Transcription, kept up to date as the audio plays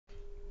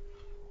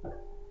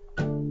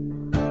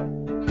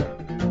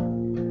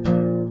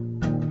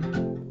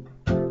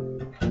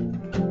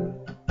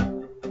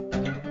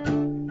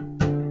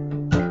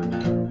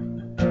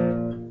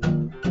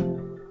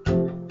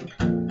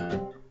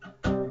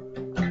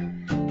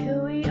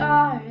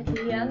are at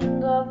the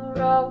end of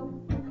the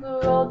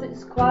road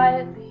is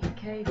quietly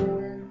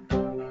caving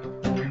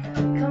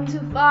in. Come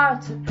too far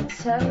to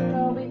pretend,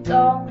 no we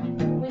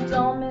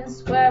don't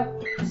miss where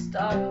we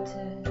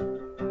started.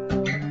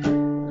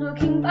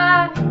 Looking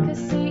back, I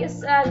see a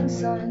setting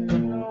sun,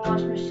 and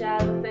watch my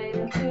shadow fade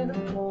into the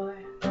floor.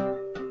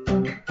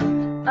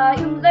 I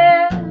am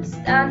there,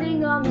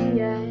 standing on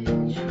the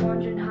edge,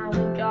 wondering how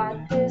we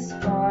got this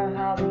far,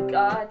 how we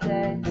got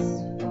this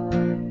far.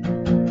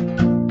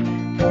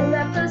 They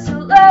left us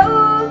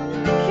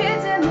alone, the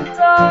kids in the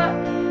dark,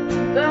 to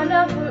burn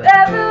out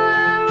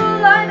forever, we'll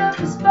light up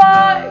a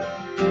spark.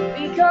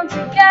 We come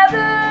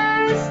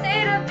together,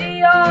 state of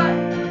the art,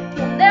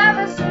 we'll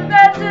never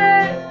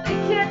surrender, the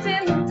kids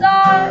in the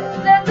dark,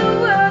 let the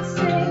world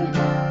sing.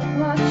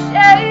 What a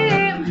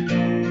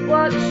shame,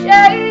 what a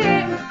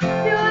shame,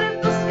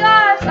 beautiful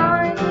scars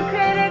on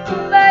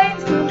critical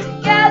veins come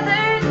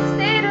together,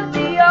 state of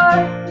the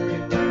art,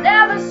 we'll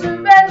never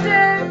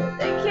surrender,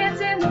 the kids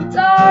in the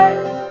dark,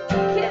 the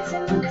kids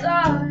in the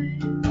dark.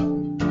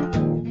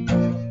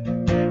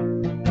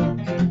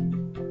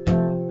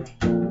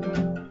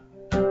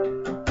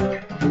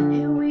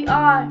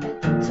 At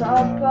the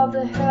top of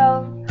the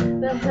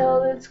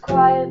hill that's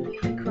quietly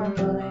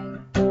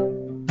crumbling.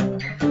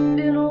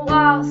 Been a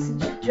while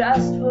since you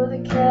dressed for the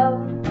kill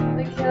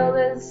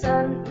that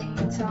sent me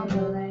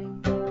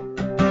tumbling.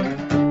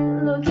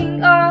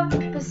 Looking up,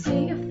 I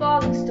see a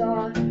falling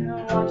star, and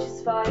watch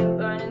its fire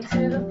burn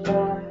into the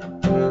floor.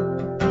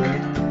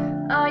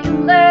 I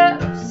am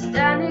left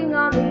standing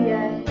on the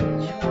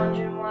edge,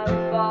 wondering why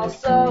we fall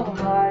so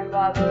hard,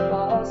 why we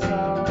fall so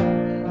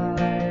hard.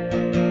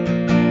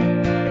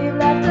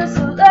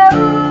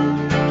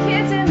 The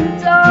kids in the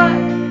dark,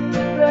 to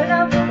burn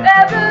out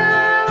forever,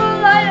 we'll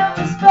light up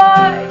a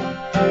spark.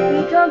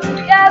 We come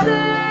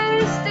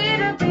together,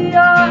 state of the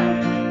art,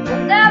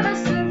 we'll never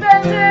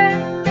surrender,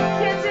 the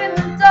kids in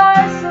the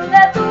dark, so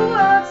let the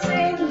world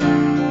sing.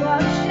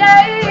 What a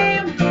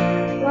shame,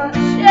 what a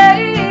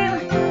shame,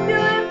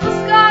 beautiful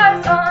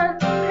scars on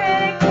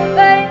critical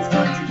veins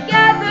come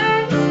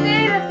together,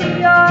 state of the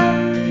art,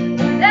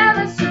 we'll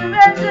never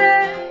surrender,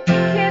 the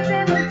kids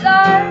in the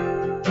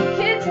dark, the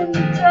kids in the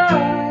dark.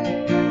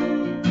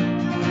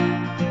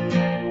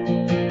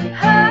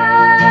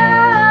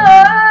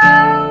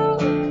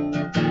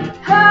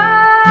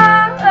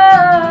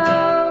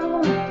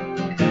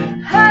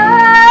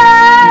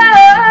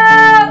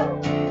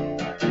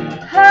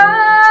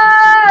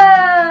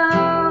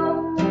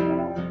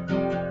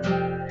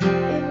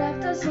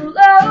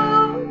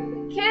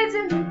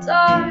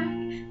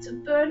 To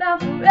burn out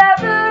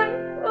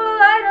forever, we'll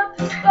light up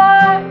a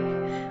spark.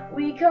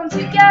 We come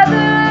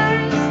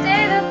together,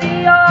 state of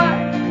the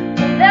art,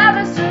 we'll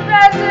never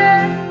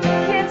surrender,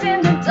 the kids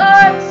in the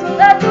dark, so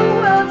let the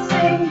world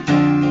sing.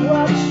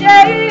 What a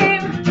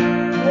shame,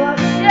 what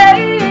a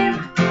shame,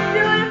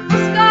 beautiful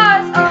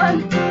scars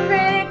on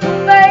critical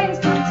veins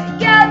come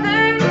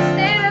together,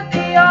 state of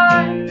the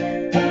art,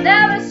 we'll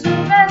never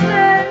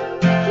surrender,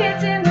 the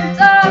kids in the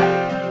dark,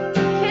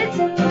 the kids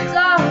in the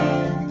dark.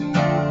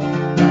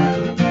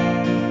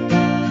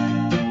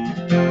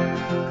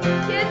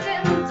 Kids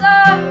in the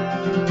dark,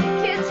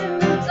 kids in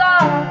the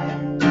dark,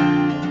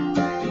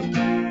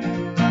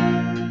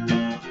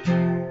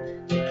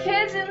 the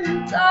kids in the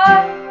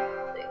dark,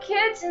 the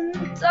kids in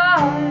the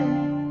dark.